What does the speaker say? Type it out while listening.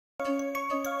Hello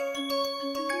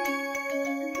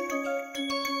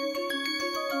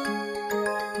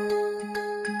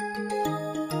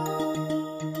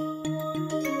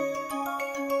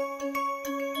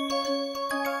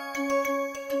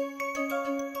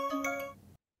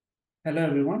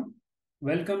everyone.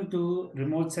 Welcome to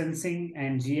Remote Sensing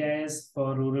and GIS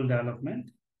for Rural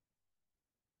Development.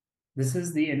 This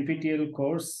is the NPTEL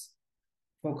course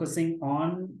focusing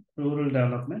on rural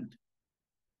development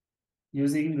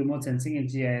using remote sensing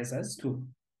and GIS as tool.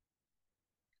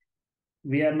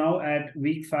 We are now at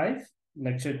week 5,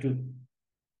 lecture 2.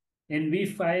 In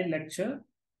week 5 lecture,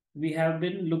 we have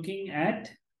been looking at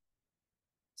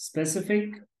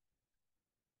specific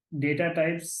data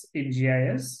types in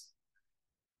GIS,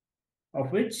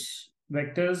 of which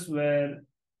vectors were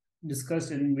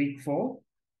discussed in week 4,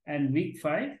 and week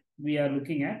 5 we are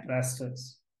looking at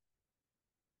rasters.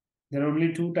 There are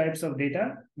only two types of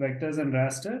data, vectors and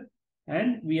raster,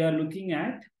 and we are looking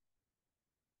at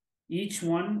each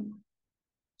one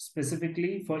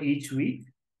specifically for each week.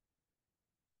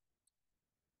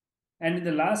 And in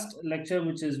the last lecture,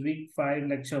 which is week 5,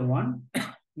 lecture 1,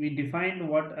 we defined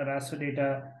what a raster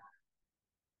data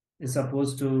is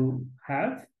supposed to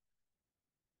have,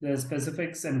 the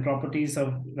specifics and properties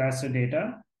of raster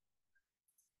data.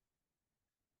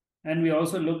 And we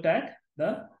also looked at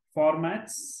the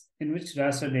formats in which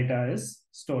raster data is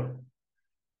stored.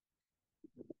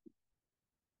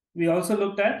 We also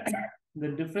looked at the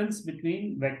difference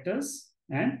between vectors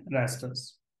and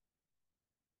rasters.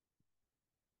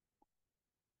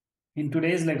 In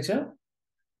today's lecture,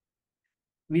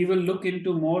 we will look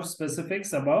into more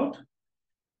specifics about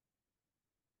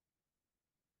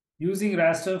using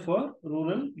raster for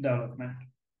rural development.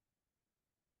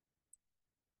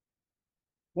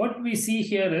 What we see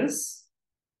here is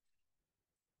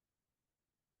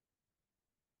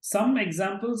some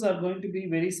examples are going to be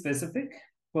very specific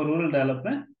for rural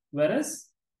development, whereas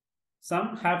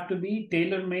some have to be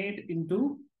tailor-made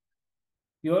into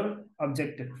your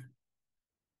objective.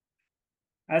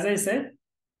 As I said,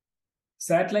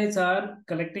 satellites are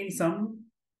collecting some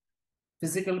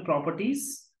physical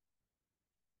properties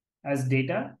as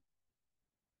data,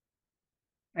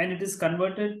 and it is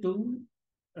converted to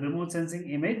remote sensing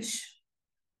image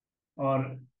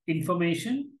or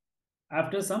information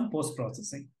after some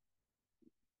post-processing.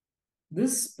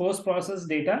 This post-process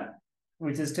data,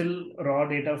 which is still raw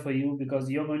data for you because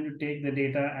you're going to take the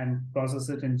data and process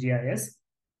it in GIS,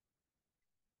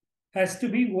 has to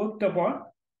be worked upon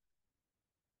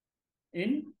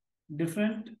in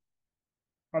different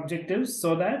objectives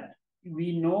so that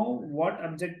we know what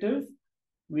objective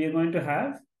we are going to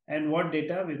have and what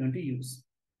data we're going to use.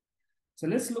 So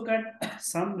let's look at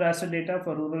some raster data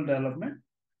for rural development.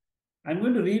 I'm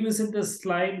going to revisit the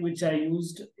slide which I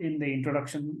used in the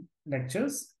introduction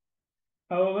lectures,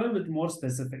 however, with more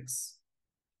specifics.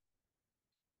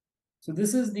 So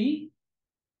this is the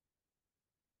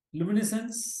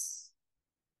luminescence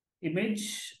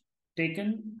image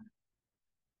taken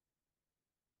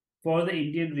for the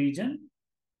Indian region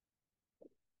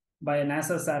by a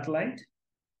NASA satellite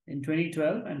in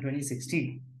 2012 and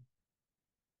 2016.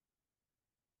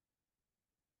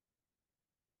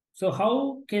 So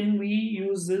how can we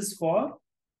use this for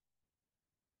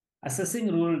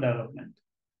assessing rural development?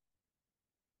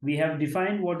 We have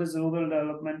defined what is rural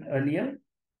development earlier.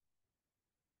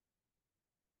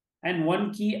 And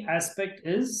one key aspect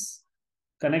is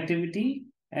connectivity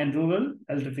and rural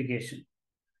electrification.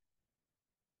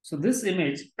 So this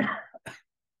image,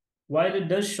 while it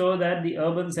does show that the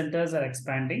urban centers are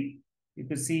expanding, you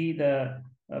can see the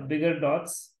bigger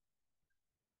dots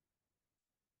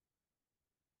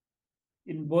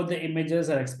in both the images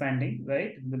are expanding,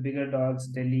 right? The bigger dots,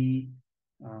 Delhi,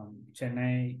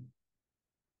 Chennai,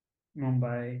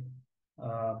 Mumbai,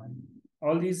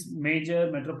 all these major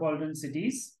metropolitan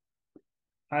cities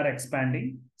are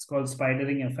expanding. It's called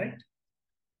spidering effect.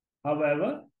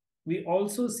 However, we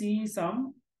also see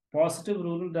some positive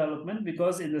rural development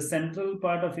because in the central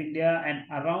part of India and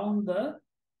around the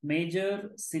major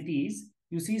cities,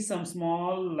 you see some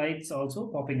small lights also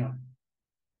popping up.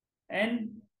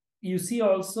 And you see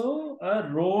also a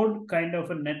road kind of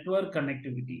a network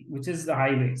connectivity, which is the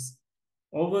highways.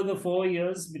 Over the 4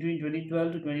 years between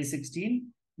 2012 to 2016,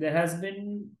 there has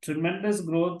been tremendous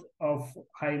growth of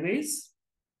highways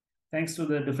thanks to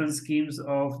the different schemes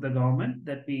of the government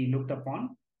that we looked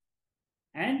upon.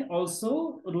 And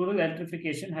also rural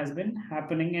electrification has been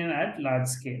happening at large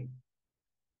scale.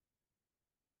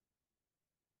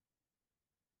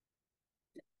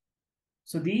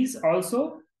 So these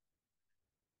also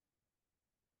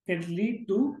can lead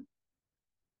to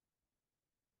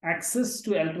access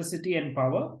to electricity and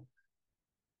power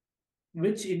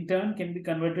which in turn can be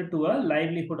converted to a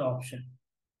livelihood option.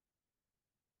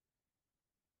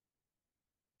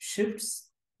 Shifts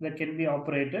that can be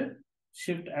operated,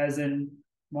 shift as in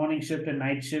morning shift and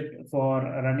night shift for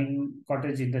running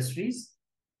cottage industries.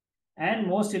 And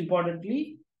most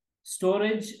importantly,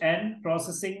 storage and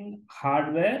processing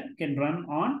hardware can run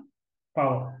on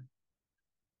power.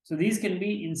 So these can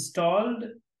be installed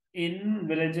in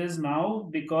villages now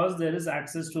because there is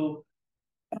access to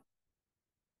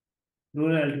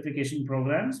rural electrification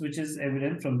programs, which is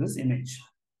evident from this image.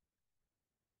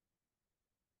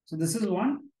 So this is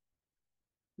one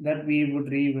that we would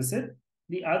revisit.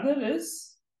 The other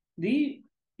is the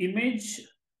image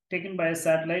taken by a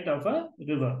satellite of a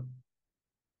river.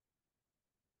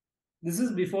 This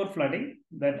is before flooding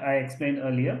that I explained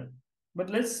earlier, but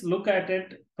let's look at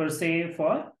it per se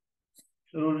for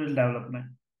rural development.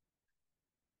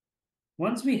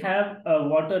 Once we have a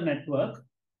water network,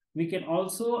 we can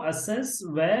also assess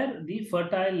where the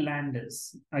fertile land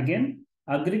is. Again,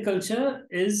 agriculture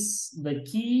is the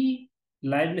key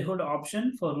livelihood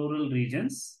option for rural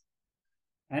regions.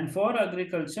 And for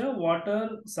agriculture,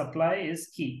 water supply is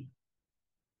key.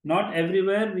 Not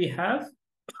everywhere we have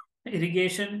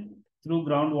irrigation through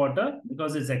groundwater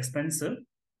because it's expensive.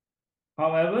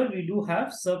 However, we do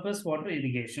have surface water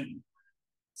irrigation.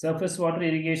 Surface water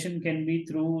irrigation can be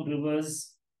through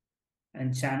rivers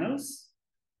and channels,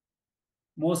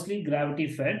 mostly gravity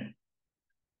fed.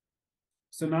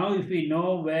 So now if we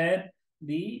know where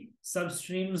the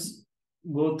substreams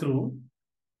go through,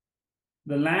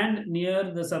 the land near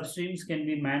the substreams can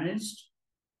be managed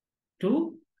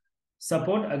to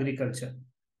support agriculture.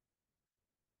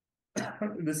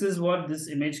 This is what this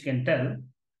image can tell.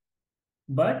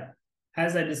 But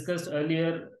as I discussed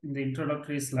earlier in the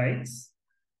introductory slides,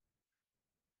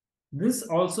 this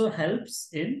also helps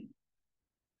in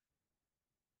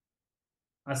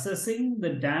assessing the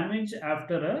damage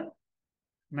after a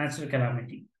natural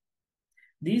calamity.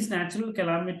 These natural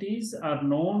calamities are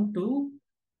known to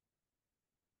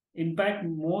impact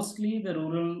mostly the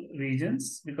rural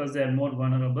regions because they are more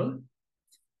vulnerable.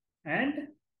 And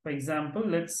for example,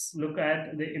 let's look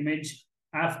at the image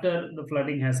after the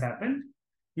flooding has happened.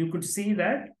 You could see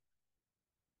that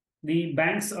the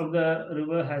banks of the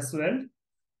river has swelled.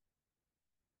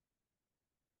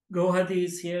 Guwahati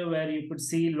is here where you could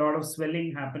see a lot of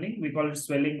swelling happening. We call it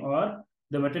swelling, or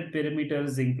the wetted perimeter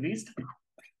is increased.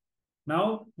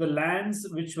 Now, the lands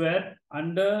which were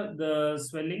under the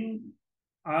swelling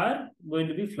are going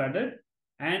to be flooded,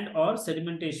 and or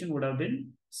sedimentation would have been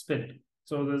spilled.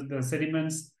 So the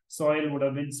sediments, soil would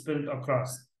have been spilled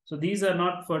across. So these are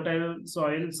not fertile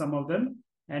soil, some of them,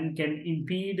 and can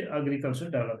impede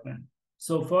agricultural development.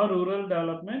 So for rural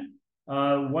development,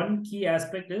 one key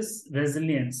aspect is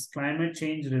resilience, climate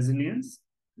change resilience,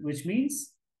 which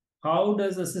means how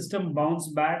does the system bounce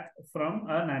back from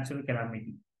a natural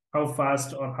calamity? How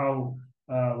fast, or how,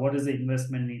 what is the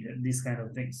investment needed? These kind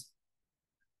of things.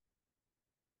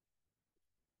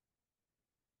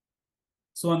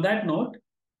 So on that note,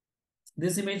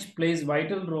 this image plays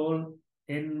vital role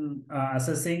in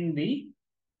assessing the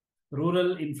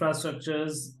rural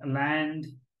infrastructures, land,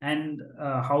 and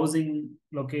housing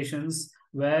locations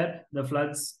where the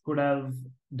floods could have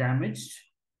damaged,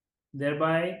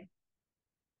 thereby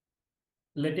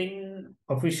letting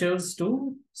officials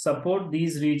to support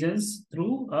these regions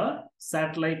through a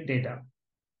satellite data,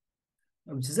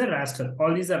 which is a raster.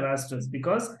 All these are rasters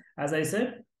because, as I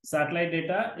said, satellite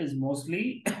data is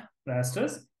mostly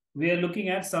rasters. We are looking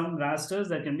at some rasters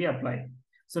that can be applied.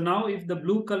 So now if the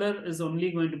blue color is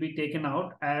only going to be taken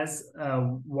out as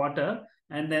water,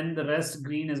 and then the rest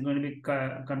green is going to be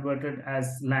converted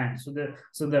as land. So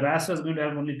the raster is going to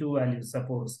have only two values,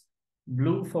 suppose.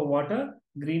 Blue for water,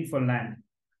 green for land.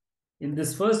 In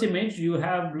this first image, you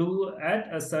have blue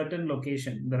at a certain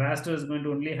location. The raster is going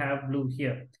to only have blue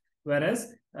here.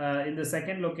 Whereas in the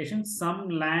second location, some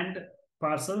land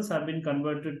parcels have been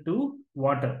converted to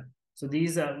water. So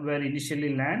these were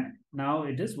initially land, now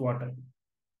it is water.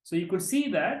 So you could see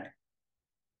that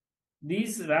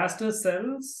these raster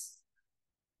cells,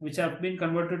 which have been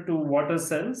converted to water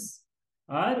cells,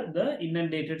 are the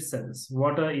inundated cells,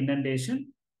 water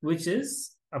inundation, which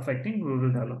is affecting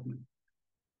rural development.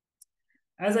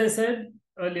 As I said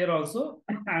earlier also,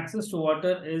 access to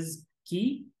water is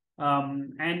key.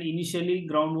 And initially,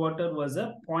 groundwater was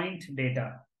a point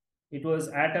data. It was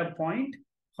at a point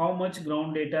how much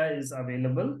ground data is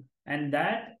available, and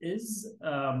that is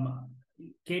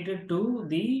catered to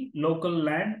the local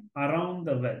land around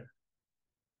the well.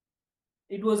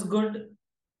 It was good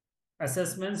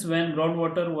assessments when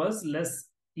groundwater was less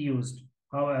used.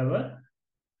 However,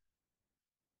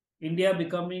 India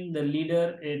becoming the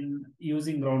leader in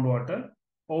using groundwater,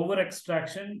 over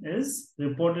extraction is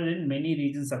reported in many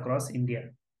regions across India.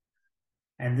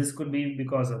 And this could be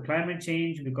because of climate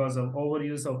change, because of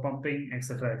overuse of pumping,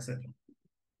 etc. etc.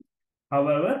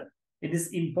 However, it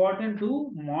is important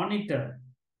to monitor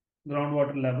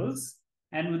groundwater levels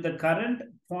and with the current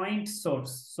point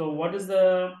source. So, what is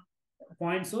the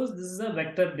point source? This is a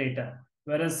vector data,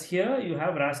 whereas here you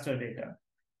have raster data.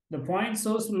 The point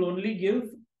source will only give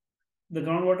the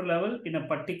groundwater level in a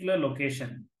particular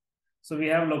location. So, we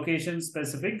have location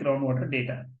specific groundwater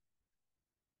data.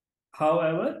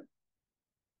 However,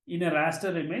 in a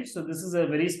raster image, so this is a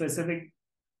very specific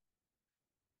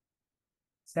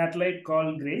satellite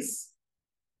called Grace.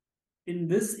 In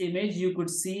this image, you could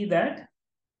see that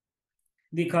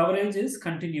the coverage is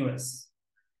continuous.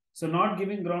 So not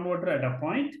giving groundwater at a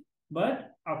point,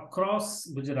 but across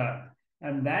Gujarat.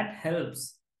 And that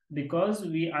helps because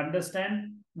we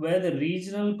understand where the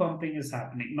regional pumping is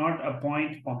happening, not a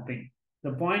point pumping.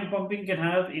 The point pumping can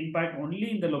have impact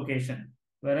only in the location,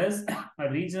 whereas a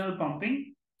regional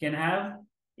pumping can have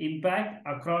impact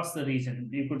across the region.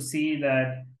 You could see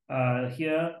that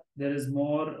here there is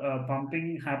more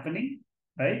pumping happening,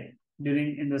 right?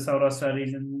 During in the Saurashtra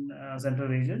region, central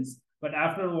regions. But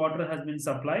after water has been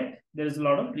supplied, there is a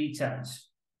lot of recharge.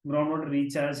 Groundwater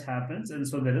recharge happens, and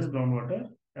so there is groundwater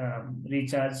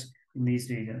recharge in these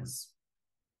regions.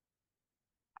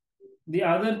 The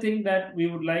other thing that we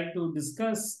would like to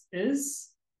discuss is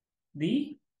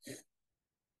the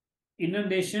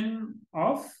inundation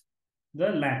of the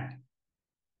land.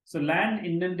 So land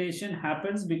inundation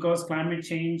happens because climate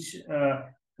change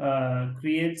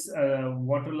creates a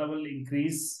water level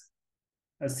increase,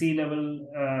 a sea level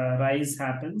rise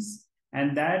happens,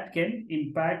 and that can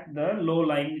impact the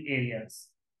low-lying areas.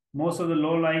 Most of the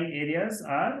low-lying areas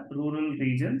are rural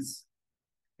regions,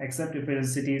 except if it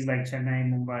is cities like Chennai,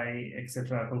 Mumbai,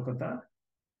 etc., Kolkata.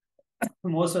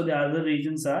 Most of the other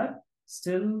regions are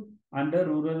still under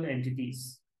rural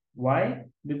entities. Why?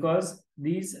 Because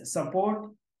these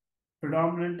support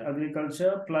predominant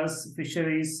agriculture plus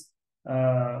fisheries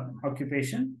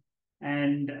occupation,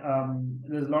 and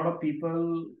there's a lot of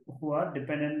people who are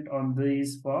dependent on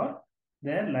these for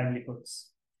their livelihoods.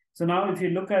 So now if you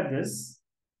look at this,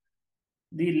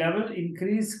 the level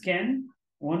increase can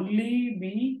only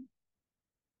be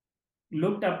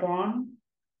looked upon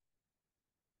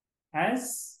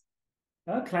as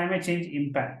a climate change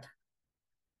impact.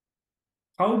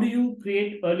 How do you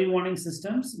create early warning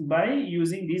systems? By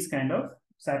using these kind of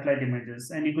satellite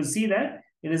images. And you could see that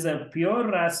it is a pure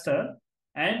raster,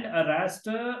 and a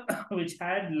raster which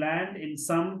had land in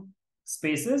some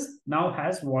spaces now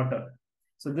has water.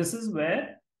 So this is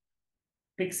where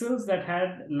pixels that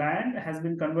had land has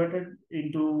been converted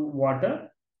into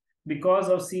water because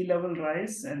of sea level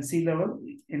rise and sea level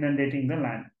inundating the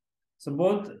land. So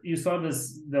both you saw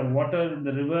this, the water in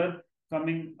the river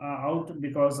coming out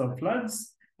because of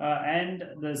floods, and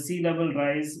the sea level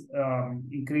rise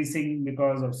increasing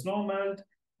because of snow melt,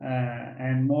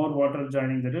 and more water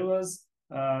joining the rivers.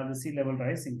 The sea level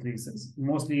rise increases.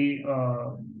 Mostly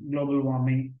global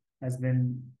warming has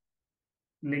been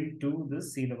linked to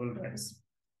this sea level rise.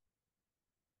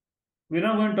 We're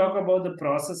not going to talk about the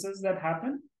processes that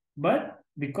happen, but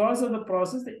because of the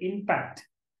process, the impact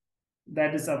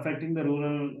that is affecting the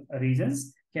rural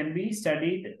regions can be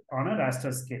studied on a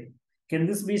raster scale. Can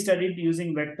this be studied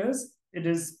using vectors? It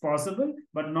is possible,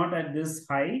 but not at this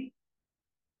high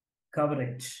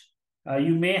coverage.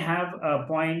 You may have a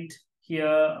point here.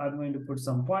 I'm going to put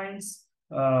some points.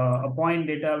 A point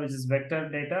data, which is vector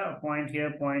data, a point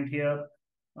here, point here.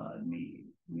 Let me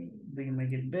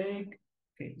make it big.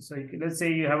 Okay, so let's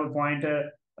say you have a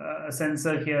pointer, a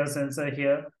sensor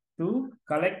here to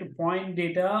collect point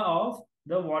data of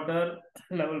the water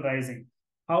level rising.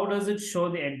 How does it show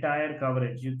the entire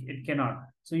coverage? It cannot.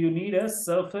 So you need a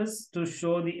surface to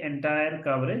show the entire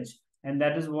coverage, and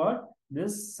that is what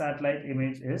this satellite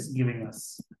image is giving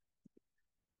us.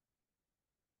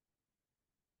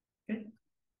 Okay.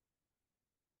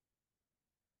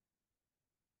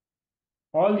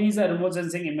 All these are remote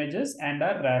sensing images and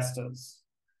are rasters.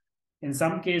 In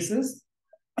some cases,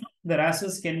 the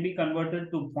rasters can be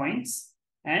converted to points,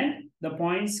 and the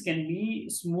points can be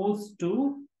smoothed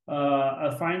to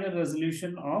a finer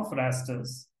resolution of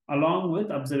rasters along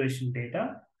with observation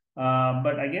data.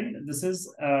 But again, this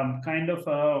is kind of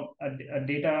a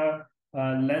data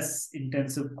less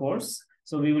intensive course.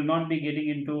 So we will not be getting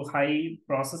into high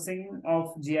processing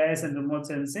of GIS and remote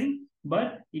sensing,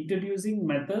 but introducing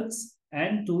methods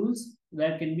and tools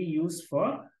that can be used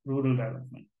for rural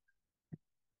development.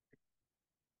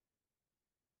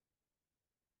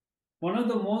 One of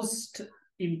the most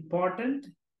important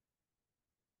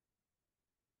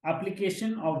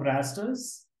application of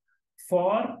rasters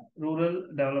for rural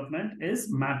development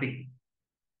is mapping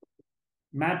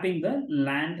the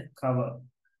land cover,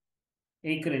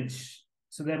 acreage.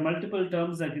 So there are multiple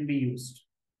terms that can be used.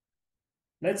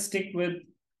 Let's stick with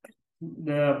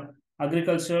the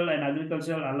agricultural and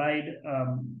agricultural allied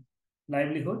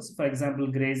livelihoods. For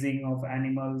example, grazing of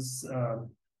animals,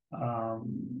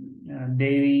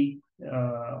 dairy,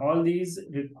 all these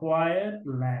require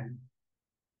land.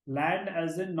 Land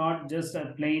as in not just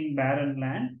a plain barren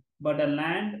land, but a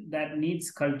land that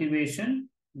needs cultivation,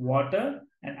 water,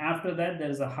 and after that there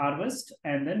is a harvest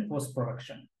and then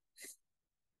post-production.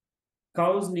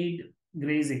 Cows need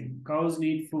grazing, cows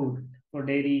need food for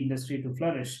dairy industry to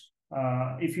flourish.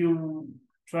 If you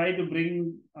try to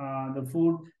bring the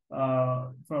food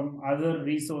from other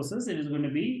resources, it is going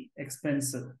to be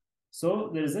expensive.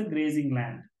 So there is a grazing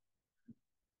land,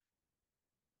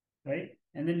 right?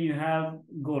 And then you have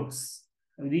goats.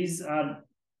 These are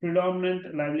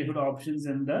predominant livelihood options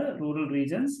in the rural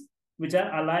regions, which are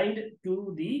allied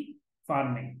to the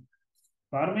farming.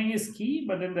 Farming is key,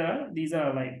 but then these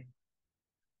are allied.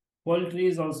 Poultry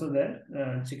is also there,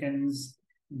 chickens,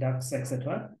 ducks,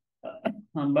 etc.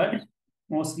 But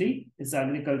mostly it's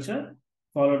agriculture,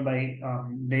 followed by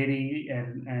dairy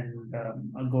and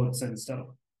goats and stuff.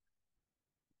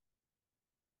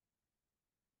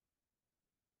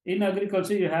 In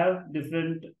agriculture, you have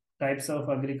different types of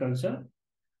agriculture: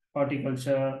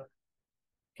 horticulture,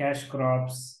 cash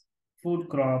crops, food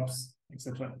crops,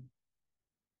 etc.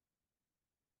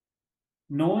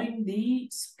 Knowing the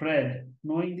spread,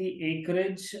 knowing the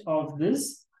acreage of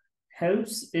this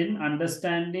helps in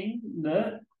understanding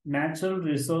the natural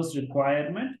resource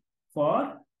requirement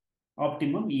for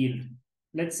optimum yield.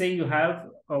 Let's say you have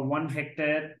a 1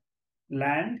 hectare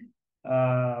land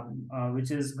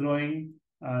which is growing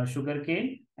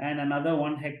sugarcane, and another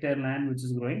 1 hectare land which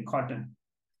is growing cotton.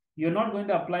 You're not going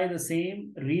to apply the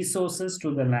same resources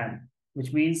to the land,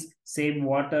 which means same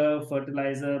water,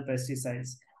 fertilizer,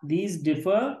 pesticides. These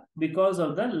differ because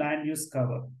of the land use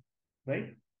cover,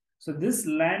 right? So this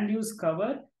land use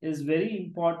cover is very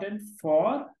important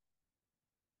for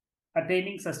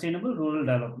attaining sustainable rural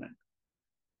development.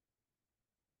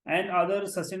 And other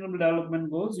sustainable development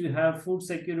goals, you have food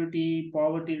security,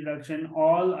 poverty reduction,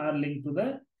 all are linked to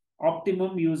the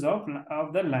optimum use of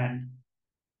the land,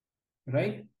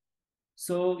 right?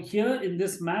 So here in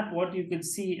this map, what you can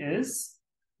see is,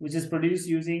 which is produced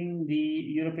using the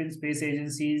European Space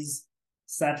Agency's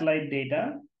satellite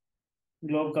data,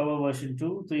 globe cover version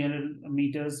 2, 300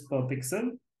 meters per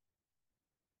pixel.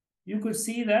 You could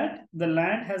see that the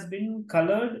land has been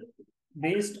colored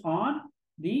based on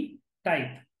the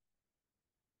type.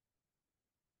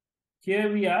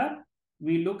 Here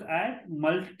we look at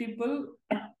multiple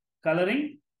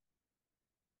coloring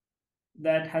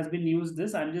that has been used.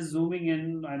 This I'm just zooming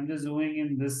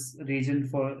in this region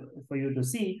for you to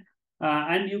see,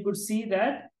 and you could see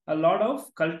that a lot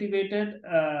of cultivated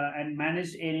and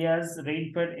managed areas,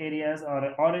 rain-fed areas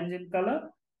are orange in color,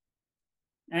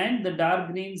 and the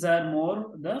dark greens are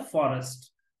more the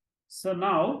forest. So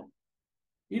now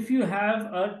if you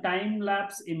have a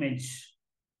time-lapse image,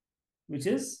 which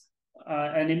is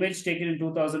an image taken in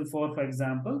 2004, for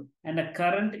example, and a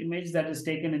current image that is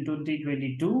taken in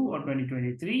 2022 or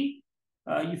 2023,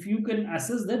 if you can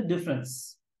assess the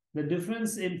difference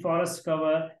in forest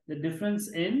cover, the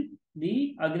difference in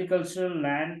the agricultural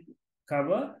land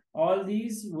cover, all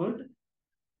these would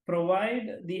provide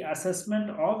the assessment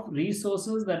of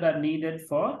resources that are needed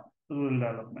for rural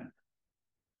development.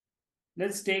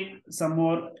 Let's take some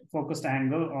more focused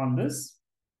angle on this.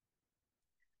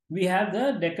 We have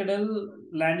the decadal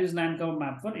land use land cover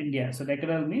map for India. So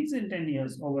decadal means in 10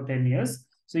 years, over 10 years.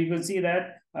 So you can see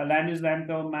that a land use land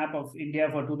cover map of India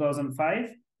for 2005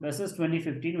 versus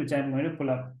 2015, which I'm going to pull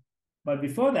up. But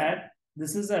before that,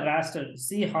 this is a raster.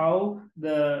 See how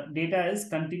the data is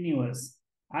continuous.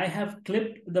 I have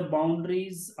clipped the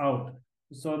boundaries out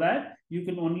so that you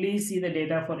can only see the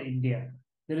data for India.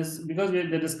 Because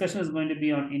the discussion is going to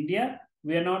be on India,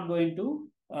 we are not going to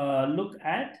look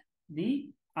at the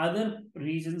other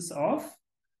regions of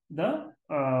the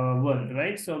world,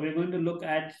 right? So we're going to look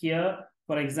at here,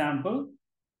 for example,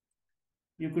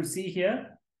 you could see here,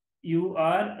 you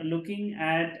are looking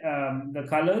at the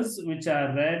colors which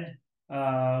are red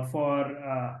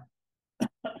for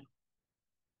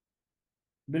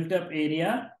built up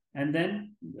area, and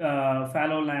then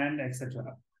fallow land,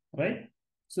 etc. Right?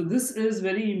 So this is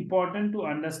very important to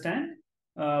understand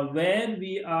where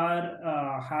we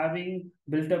are having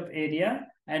built up area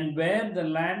and where the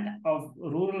land of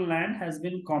rural land has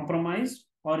been compromised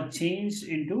or changed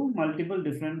into multiple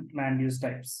different land use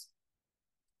types.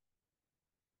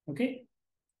 Okay.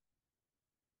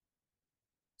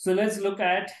 So let's look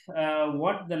at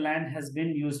what the land has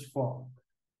been used for.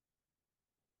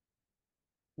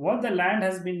 What the land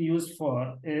has been used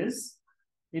for is,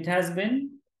 it has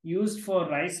been used for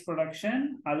rice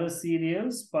production, other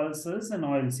cereals, pulses, and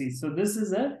oilseeds. So this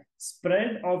is a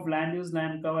spread of land use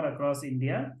land cover across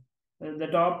India. The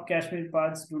top Kashmir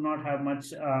parts do not have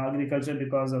much agriculture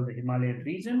because of the Himalayan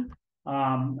region.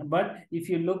 But if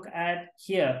you look at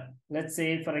here, let's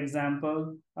say, for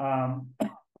example,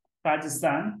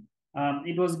 Rajasthan,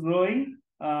 it was growing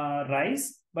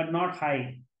rice, but not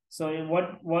high. So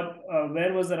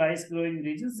where was the rice growing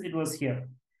regions? It was here.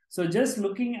 So just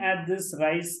looking at this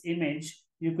rice image,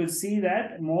 you could see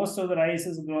that most of the rice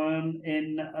is grown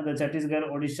in the Chhattisgarh,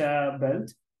 Odisha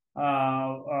belt,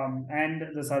 and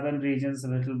the southern regions a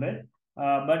little bit.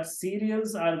 But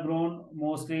cereals are grown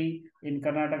mostly in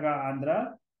Karnataka,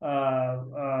 Andhra,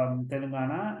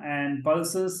 Telangana, and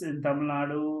pulses in Tamil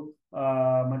Nadu,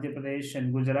 Madhya Pradesh,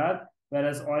 and Gujarat,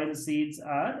 whereas oil seeds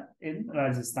are in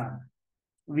Rajasthan.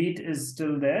 Wheat is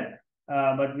still there,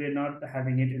 but we are not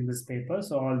having it in this paper.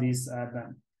 So all these are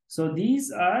done. So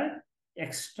these are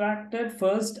extracted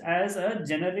first as a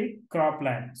generic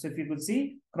cropland. So if you could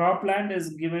see, cropland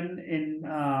is given in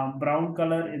brown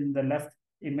color in the left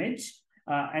image.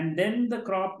 And then the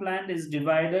cropland is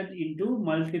divided into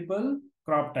multiple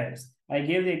crop types. I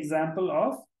gave the example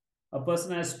of a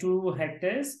person has 2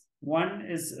 hectares. One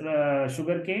is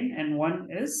sugarcane and one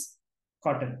is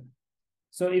cotton.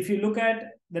 So if you look at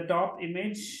the top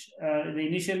image, the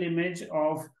initial image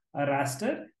of a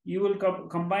raster, you will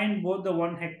combine both the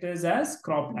 1 hectares as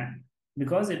cropland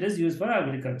because it is used for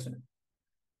agriculture.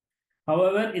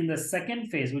 However, in the second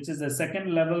phase, which is the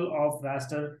second level of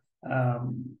raster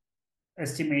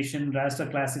estimation,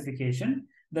 raster classification,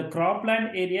 the cropland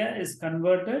area is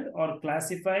converted or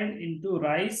classified into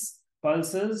rice,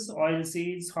 pulses, oil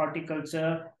seeds,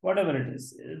 horticulture, whatever it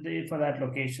is for that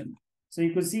location. So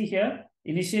you could see here,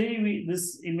 initially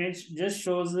this image just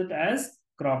shows it as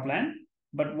cropland,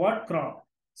 but what crop?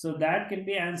 So that can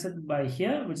be answered by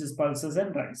here, which is pulses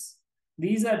and rice.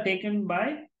 These are taken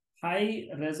by high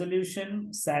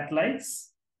resolution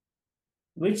satellites,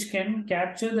 which can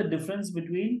capture the difference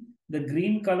between the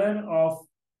green color of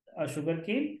a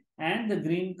sugarcane and the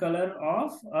green color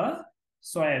of a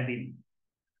soybean.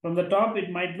 From the top,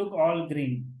 it might look all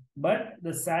green, but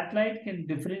the satellite can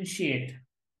differentiate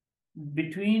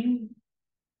between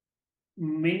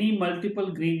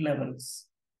multiple green levels.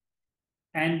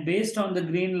 And based on the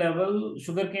green level,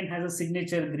 sugarcane has a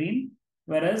signature green,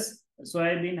 whereas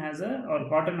soybean has or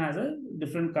cotton has a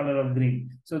different color of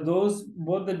green. So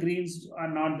both the greens are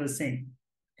not the same.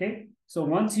 Okay. So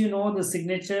once you know the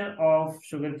signature of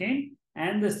sugarcane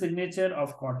and the signature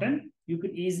of cotton, you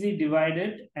could easily divide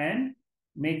it and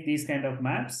make these kind of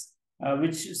maps,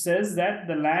 which says that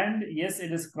the land, yes,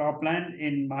 it is cropland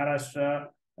in Maharashtra,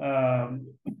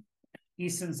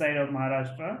 eastern side of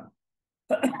Maharashtra.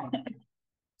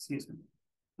 Excuse me.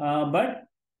 But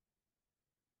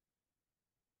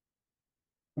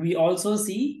we also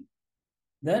see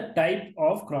the type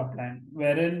of cropland,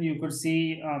 wherein you could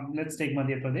see, let's take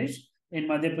Madhya Pradesh. In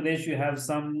Madhya Pradesh, you have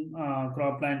some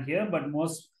cropland here, but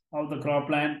most of the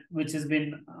cropland which has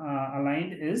been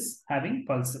aligned is having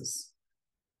pulses.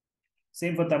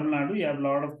 Same for Tamil Nadu, you have a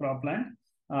lot of cropland,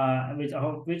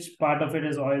 which part of it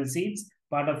is oil seeds,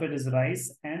 part of it is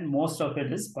rice, and most of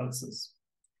it is pulses.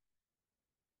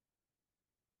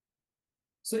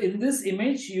 So in this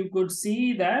image, you could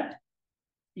see that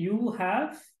you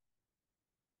have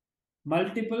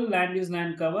multiple land use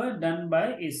land cover done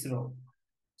by ISRO.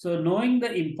 So knowing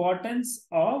the importance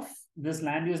of this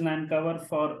land use land cover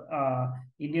for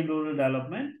Indian rural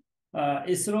development,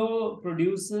 ISRO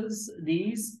produces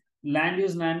these land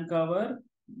use land cover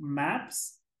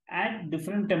maps at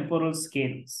different temporal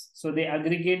scales. So they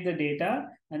aggregate the data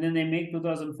and then they make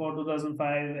 2004,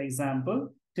 2005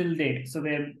 example till date. So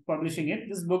they're publishing it.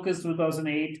 This book is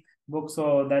 2008 book,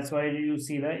 so that's why you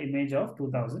see the image of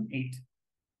 2008.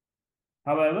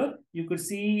 However, you could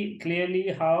see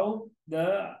clearly how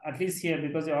at least here,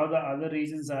 because all the other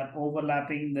regions are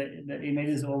overlapping, the image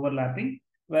is overlapping.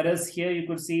 Whereas here you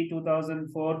could see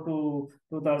 2004 to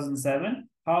 2007,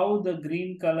 how the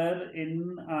green color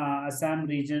in Assam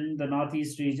region, the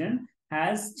Northeast region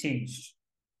has changed.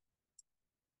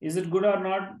 Is it good or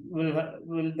not?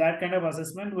 Will that kind of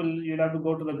assessment, you'll have to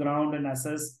go to the ground and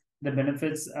assess the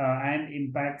benefits and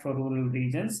impact for rural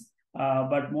regions.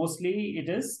 But mostly it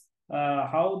is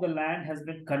how the land has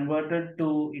been converted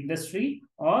to industry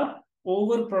or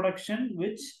overproduction,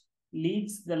 which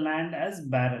leaves the land as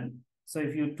barren. So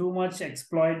if you too much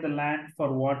exploit the land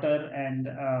for water and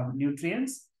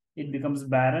nutrients, it becomes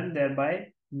barren, thereby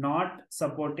not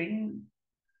supporting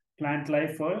plant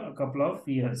life for a couple of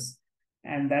years.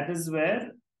 And that is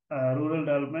where rural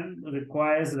development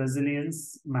requires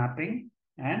resilience mapping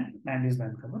and land use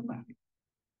land cover mapping.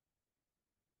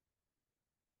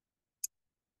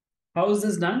 How is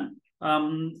this done?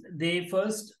 They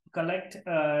first collect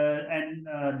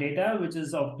data, which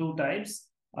is of two types.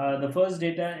 The first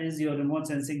data is your remote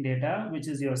sensing data, which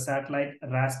is your satellite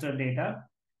raster data.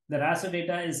 The raster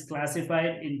data is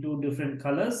classified into different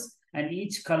colors, and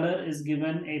each color is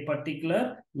given a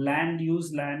particular land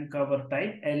use land cover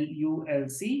type,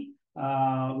 LULC,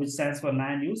 which stands for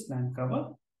land use land cover.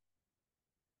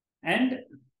 And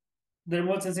the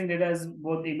remote sensing data is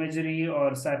both imagery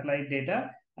or satellite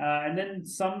data. And then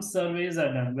some surveys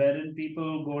are done wherein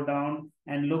people go down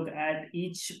and look at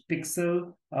each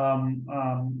pixel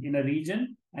in a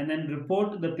region and then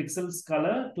report the pixel's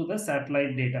color to the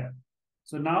satellite data.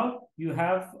 So now you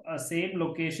have a same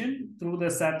location. Through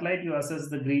the satellite, you assess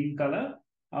the green color,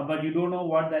 but you don't know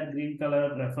what that green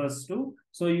color refers to.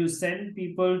 So you send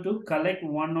people to collect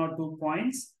 1 or 2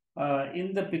 points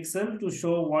in the pixel to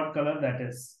show what color that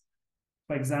is.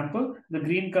 For example, the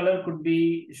green color could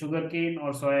be sugarcane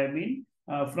or soybean.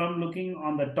 From looking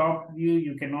on the top view,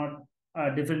 you cannot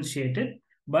differentiate it.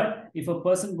 But if a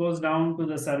person goes down to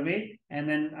the survey and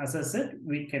then assess it,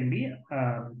 we can be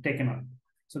taken on.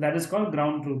 So that is called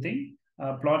ground truthing,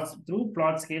 plots through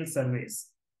plot scale surveys.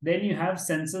 Then you have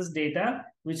census data,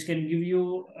 which can give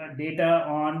you data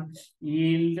on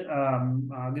yield,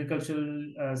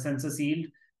 agricultural census yield,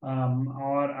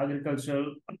 or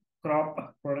agricultural crop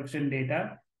production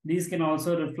data. These can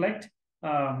also reflect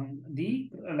the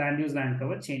land use land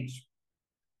cover change.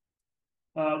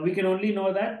 We can only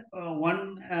know that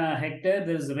 1 hectare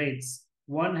there's rates.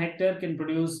 1 hectare can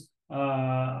produce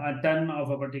a ton of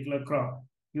a particular crop.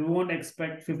 You won't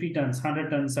expect 50 tons, 100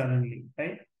 tons suddenly,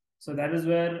 right? So that is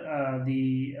where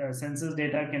the census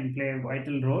data can play a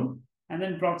vital role. And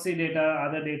then proxy data,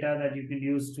 other data that you can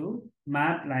use to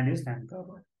map land use land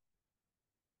cover.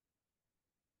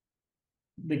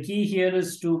 The key here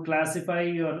is to classify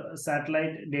your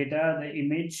satellite data, the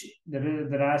image, the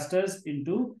rasters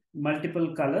into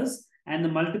multiple colors, and the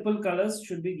multiple colors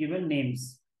should be given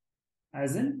names,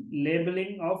 as in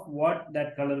labeling of what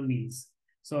that color means.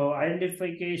 So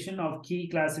identification of key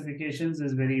classifications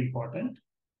is very important.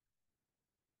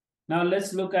 Now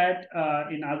let's look at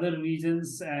in other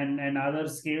regions and other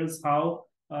scales how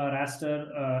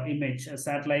raster image, a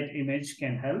satellite image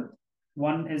can help.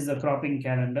 One is the cropping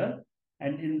calendar.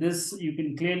 And in this, you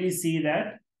can clearly see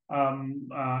that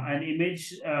an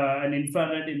image, an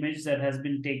infrared image that has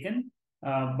been taken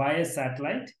by a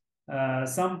satellite.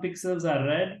 Some pixels are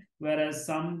red, whereas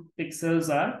some pixels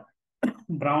are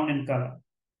brown in color,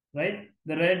 right?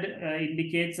 The red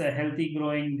indicates a healthy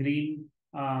growing green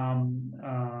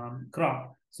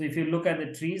crop. So if you look at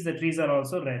the trees are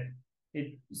also red.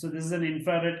 So this is an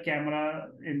infrared camera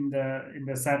in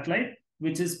the satellite,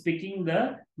 which is picking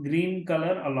the green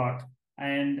color a lot.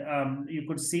 And you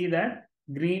could see that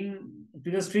green,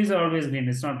 because trees are always green,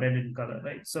 it's not red in color,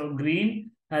 right? So green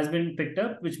has been picked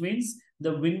up, which means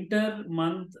the winter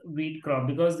month wheat crop,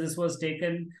 because this was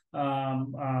taken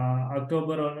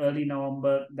October or early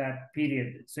November, that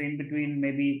period. So in between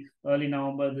maybe early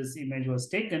November, this image was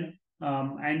taken.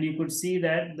 And you could see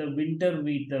that the winter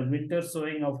wheat, the winter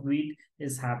sowing of wheat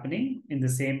is happening in the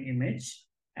same image.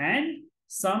 And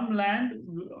some land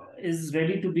is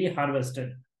ready to be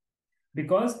harvested.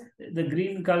 Because the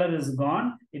green color is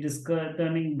gone, it is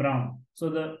turning brown. So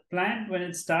the plant, when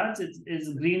it starts, it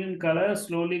is green in color,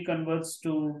 slowly converts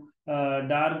to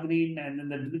dark green, and then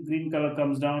the green color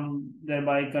comes down,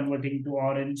 thereby converting to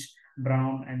orange,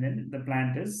 brown, and then the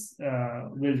plant is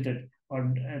wilted,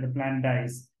 or the plant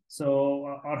dies,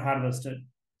 so or harvested.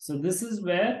 So this is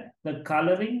where the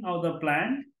coloring of the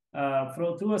plant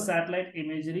through a satellite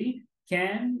imagery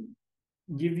can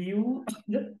give you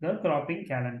the cropping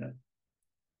calendar.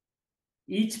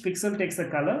 Each pixel takes a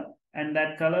color, and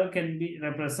that color can be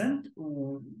represent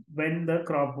when the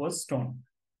crop was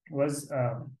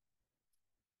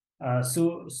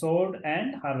sowed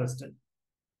and harvested.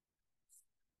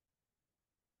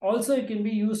 Also, it can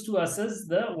be used to assess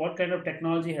what kind of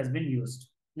technology has been used.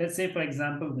 Let's say, for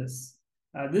example,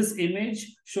 this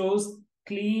image shows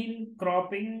clean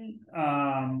cropping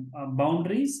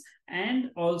boundaries, and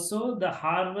also the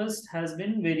harvest has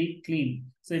been very clean.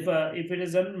 So if it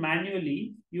is done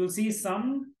manually, you'll see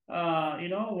some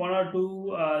one or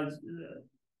two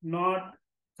not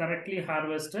correctly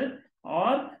harvested,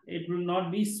 or it will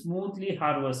not be smoothly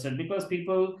harvested, because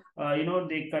people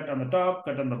they cut on the top,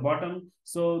 cut on the bottom,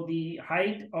 so the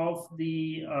height of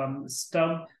the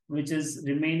stub which is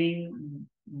remaining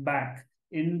back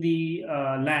in the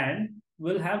land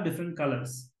will have different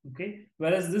colors. Okay,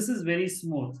 whereas this is very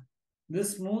smooth.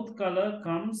 This smooth color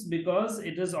comes because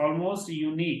it is almost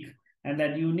unique, and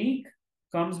that unique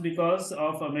comes because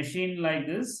of a machine like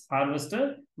this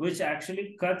harvester, which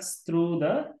actually cuts through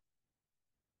the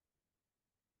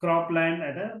cropland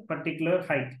at a particular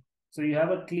height. So you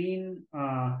have a clean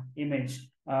image,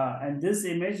 and this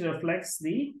image reflects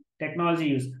the technology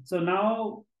used. So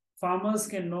now farmers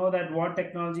can know that what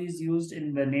technology is used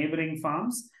in the neighboring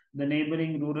farms, the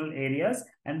neighboring rural areas,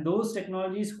 and those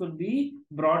technologies could be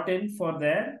brought in for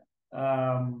their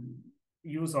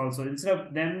use also. Instead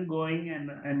of them going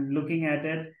and looking at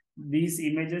it, these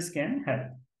images can help,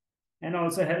 and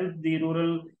also help the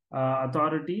rural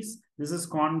authorities. This is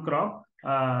corn crop.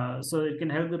 So it can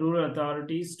help the rural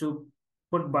authorities to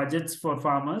put budgets for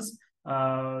farmers,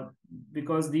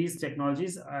 because these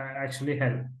technologies actually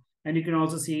help. And you can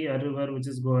also see a river which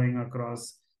is going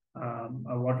across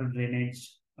a water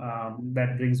drainage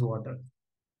that brings water.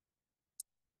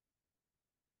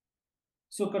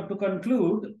 So to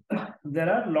conclude, there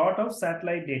are a lot of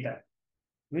satellite data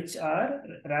which are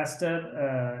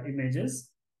raster images,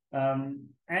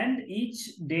 and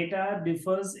each data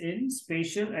differs in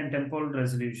spatial and temporal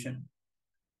resolution.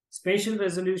 Spatial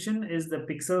resolution is the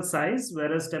pixel size,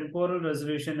 whereas temporal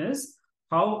resolution is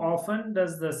how often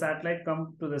does the satellite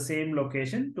come to the same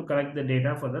location to collect the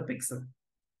data for the pixel.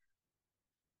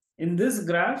 In this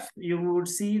graph, you would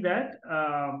see that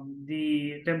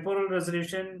the temporal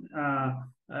resolution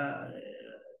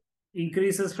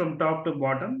increases from top to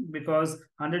bottom, because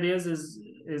 100 years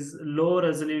is low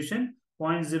resolution,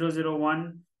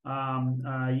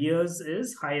 0.001 years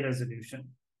is high resolution.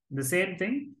 The same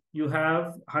thing, you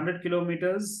have 100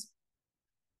 kilometers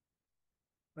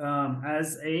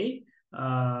as a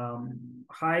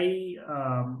high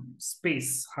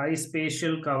high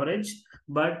spatial coverage,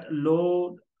 but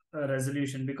low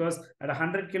resolution, because at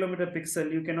 100-kilometer pixel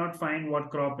you cannot find what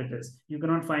crop it is, you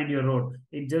cannot find your road,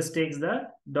 it just takes the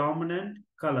dominant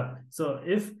color. So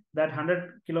if that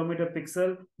 100-kilometer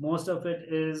pixel, most of it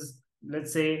is,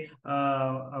 let's say,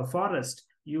 a forest,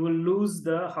 you will lose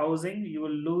the housing, you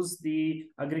will lose the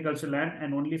agricultural land,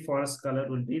 and only forest color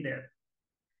will be there.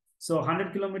 So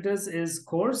 100 kilometers is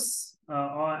coarse,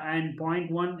 and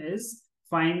 0.1 is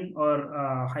fine or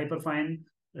hyperfine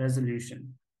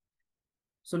resolution.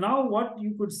 So now what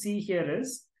you could see here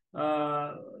is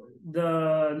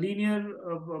the linear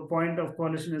point of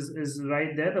collision is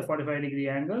right there, the 45-degree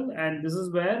angle. And this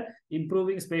is where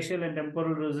improving spatial and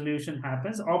temporal resolution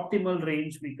happens. Optimal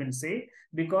range, we can say,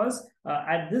 because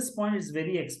at this point it's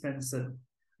very expensive.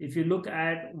 If you look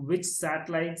at which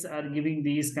satellites are giving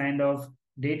these kind of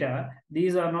data,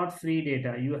 these are not free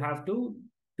data. You have to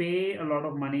pay a lot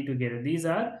of money to get it. These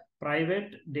are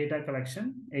private data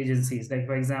collection agencies, like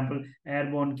for example,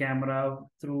 airborne camera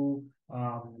through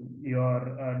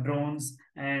your drones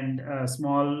and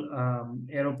small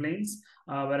aeroplanes,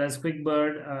 whereas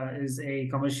QuickBird is a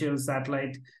commercial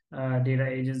satellite data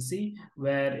agency,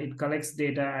 where it collects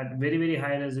data at very, very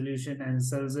high resolution and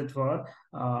sells it for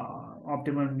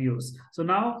optimum use. So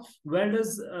now, where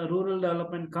does rural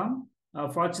development come?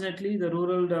 Fortunately, the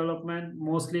rural development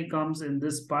mostly comes in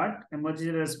this part.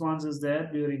 Emergency response is there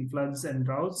during floods and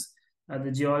droughts.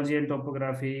 The geology and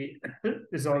topography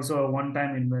is also a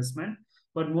one-time investment.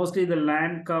 But mostly the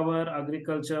land cover,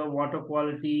 agriculture, water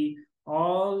quality,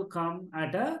 all come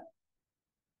at a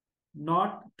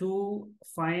not too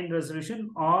fine resolution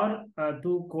or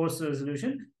too coarse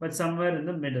resolution, but somewhere in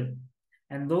the middle.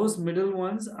 And those middle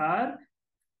ones are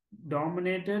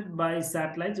dominated by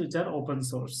satellites which are open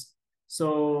source.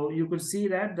 So you could see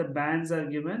that the bands are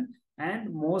given,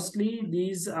 and mostly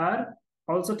these are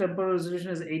also temporal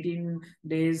resolution is 18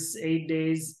 days, 8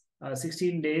 days,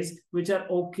 16 days, which are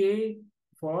okay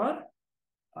for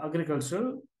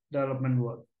agricultural development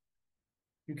work.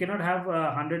 You cannot have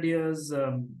 100 years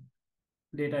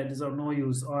data, it is of no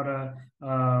use, or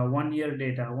 1 year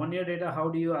data. 1 year data, how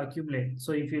do you accumulate?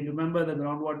 So if you remember the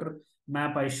groundwater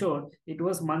map I showed, it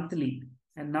was monthly.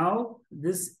 And now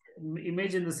this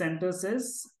image in the center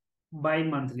says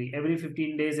bi-monthly, every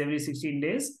 15 days, every 16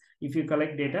 days. If you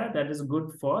collect data, that is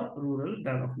good for rural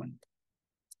development.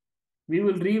 We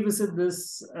will revisit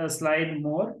this slide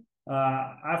more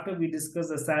after we discuss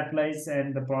the satellites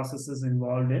and the processes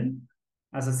involved in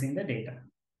assessing the data.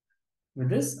 With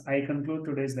this, I conclude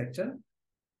today's lecture.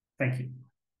 Thank you.